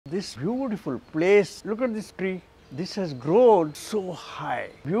This beautiful place, look at this tree. This has grown so high.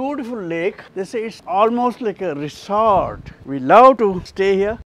 Beautiful lake. They say it's almost like a resort. We love to stay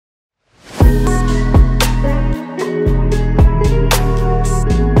here.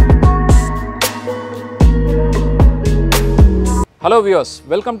 Hello viewers,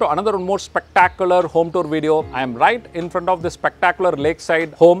 welcome to another more spectacular home tour video. I am right in front of this spectacular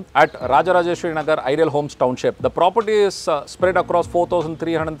lakeside home at Rajarajeshwari Nagar Ideal Homes Township. The property is spread across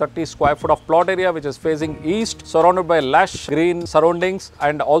 4,330 square foot of plot area which is facing east, surrounded by lush green surroundings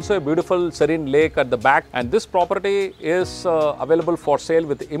and also a beautiful serene lake at the back. And this property is available for sale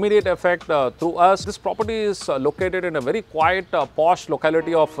with immediate effect through us. This property is located in a very quiet, posh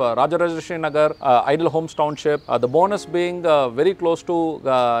locality of Rajarajeshwari Nagar Ideal Homes Township. The bonus being very close to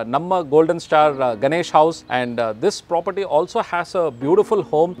Namma Golden Star Ganesh house, and this property also has a beautiful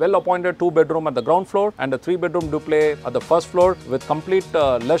home, well appointed 2-bedroom at the ground floor and a 3-bedroom duplex at the first floor with complete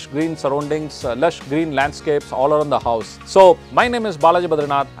lush green surroundings, lush green landscapes all around the house. So my name is Balaji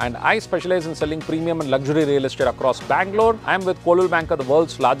Badranath and I specialize in selling premium and luxury real estate across Bangalore. I am with Coldwell Banker, the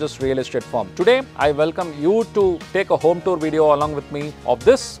world's largest real estate firm. Today I welcome you to take a home tour video along with me of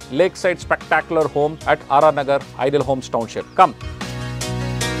this lakeside spectacular home at RR Nagar Ideal Homes Township. Come.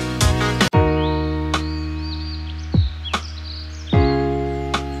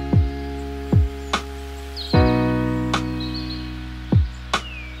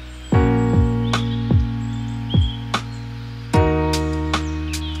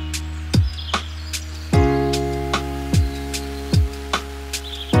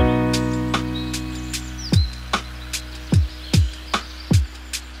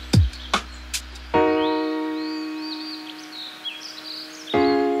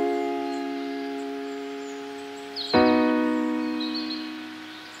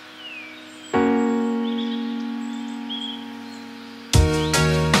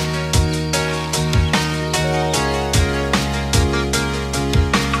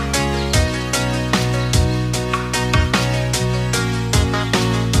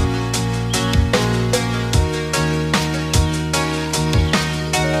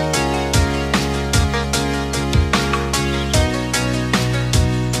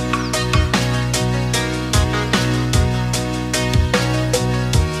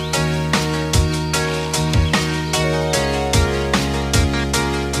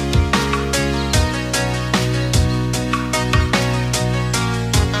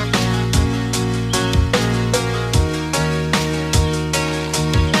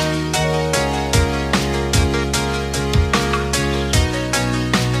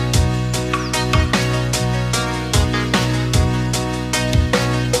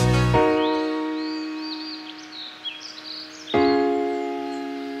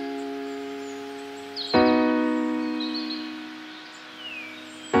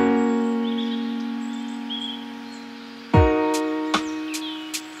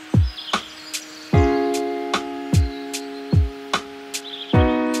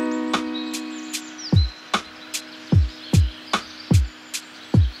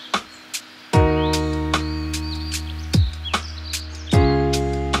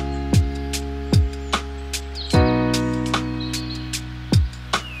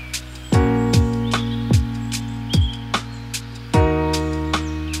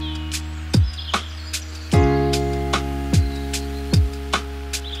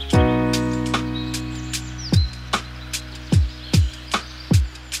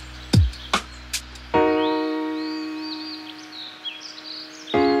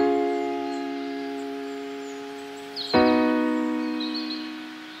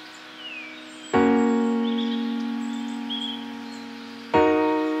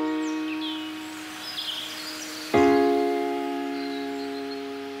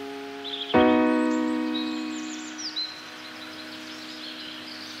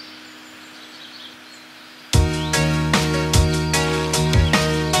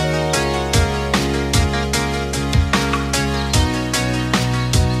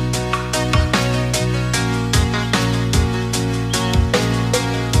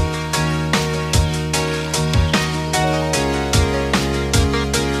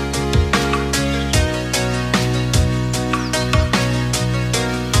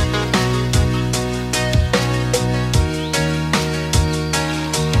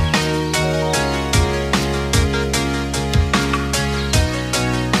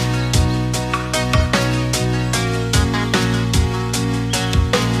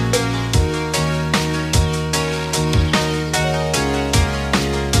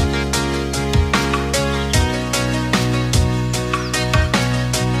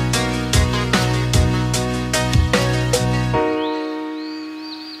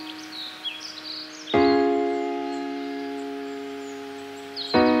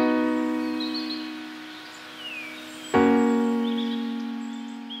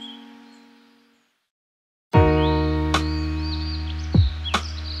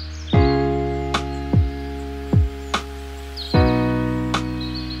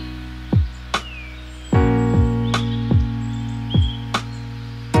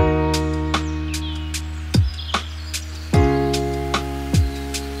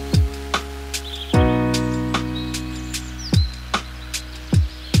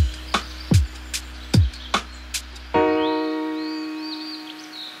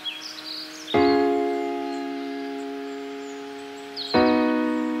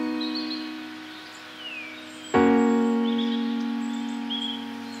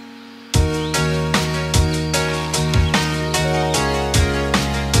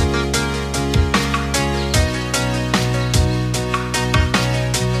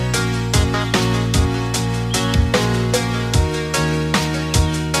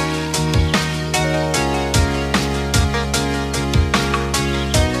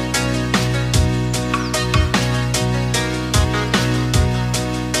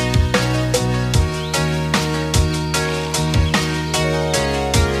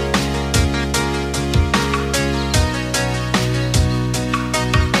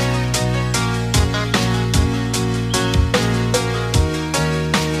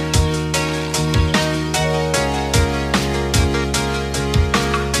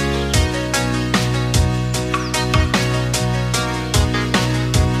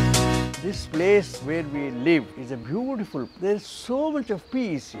 is a beautiful. There's so much of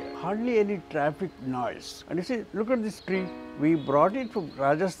peace here. Hardly any traffic noise. And you see, look at this tree. We brought it from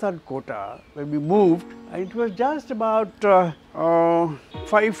Rajasthan Kota when we moved. And it was just about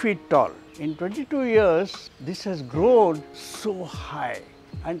 5 feet tall. In 22 years, this has grown so high.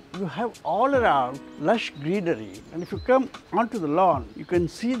 And you have all around lush greenery. And if you come onto the lawn, you can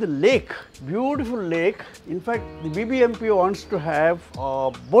see the lake, beautiful lake. In fact, the BBMP wants to have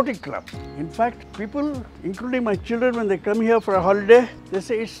a boating club. In fact, people, including my children, when they come here for a holiday, they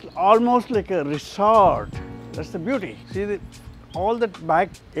say it's almost like a resort. That's the beauty. See, all that back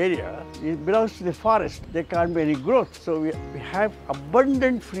area, it belongs to the forest. There can't be any growth. So we have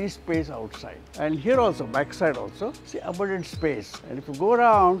abundant free space outside. And here also, backside also, see, abundant space. And if you go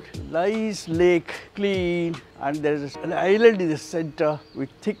around, nice lake, clean, and there's an island in the center with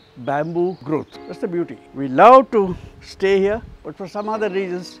thick bamboo growth. That's the beauty. We love to stay here, but for some other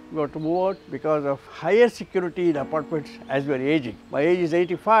reasons, we got to move out because of higher security in apartments as we are aging. My age is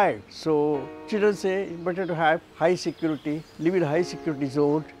 85, so children say it's better to have high security, live in a high security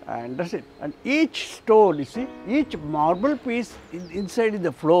zone, and that's it. And each stone, you see, each marble piece inside in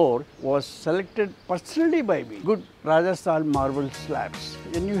the floor was selected personally by me. Good Rajasthan marble slabs.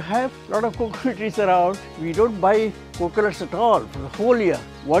 And you have a lot of coconut trees around. We don't buy coconuts at all for the whole year.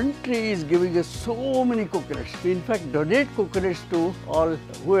 One tree is giving us so many coconuts. We in fact donate coconuts to all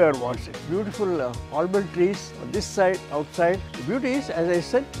whoever wants it. Beautiful almond trees on this side, outside. The beauty is, as I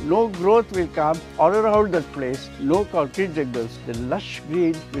said, no growth will come all around that place. No concrete jungles. The lush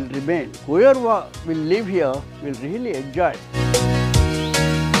green will remain. Whoever will live here will really enjoy.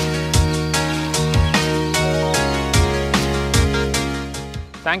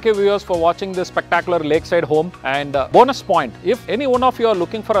 Thank you viewers for watching this spectacular lakeside home. And bonus point, if any one of you are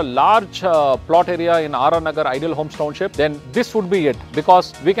looking for a large plot area in Nagar Ideal Homes Township, then this would be it,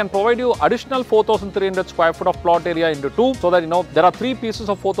 because we can provide you additional 4,300 square foot of plot area into two, so that there are 3 pieces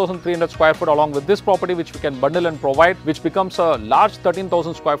of 4,300 square foot along with this property which we can bundle and provide, which becomes a large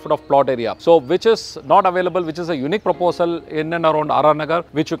 13,000 square foot of plot area. So which is not available, which is a unique proposal in and around Nagar,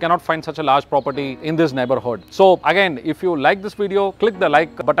 which you cannot find such a large property in this neighborhood. So again, if you like this video, click the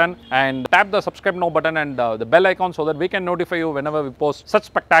like button and tap the subscribe now button and the bell icon, so that we can notify you whenever we post such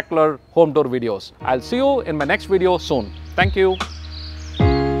spectacular home tour videos. I'll see you in my next video soon. Thank you.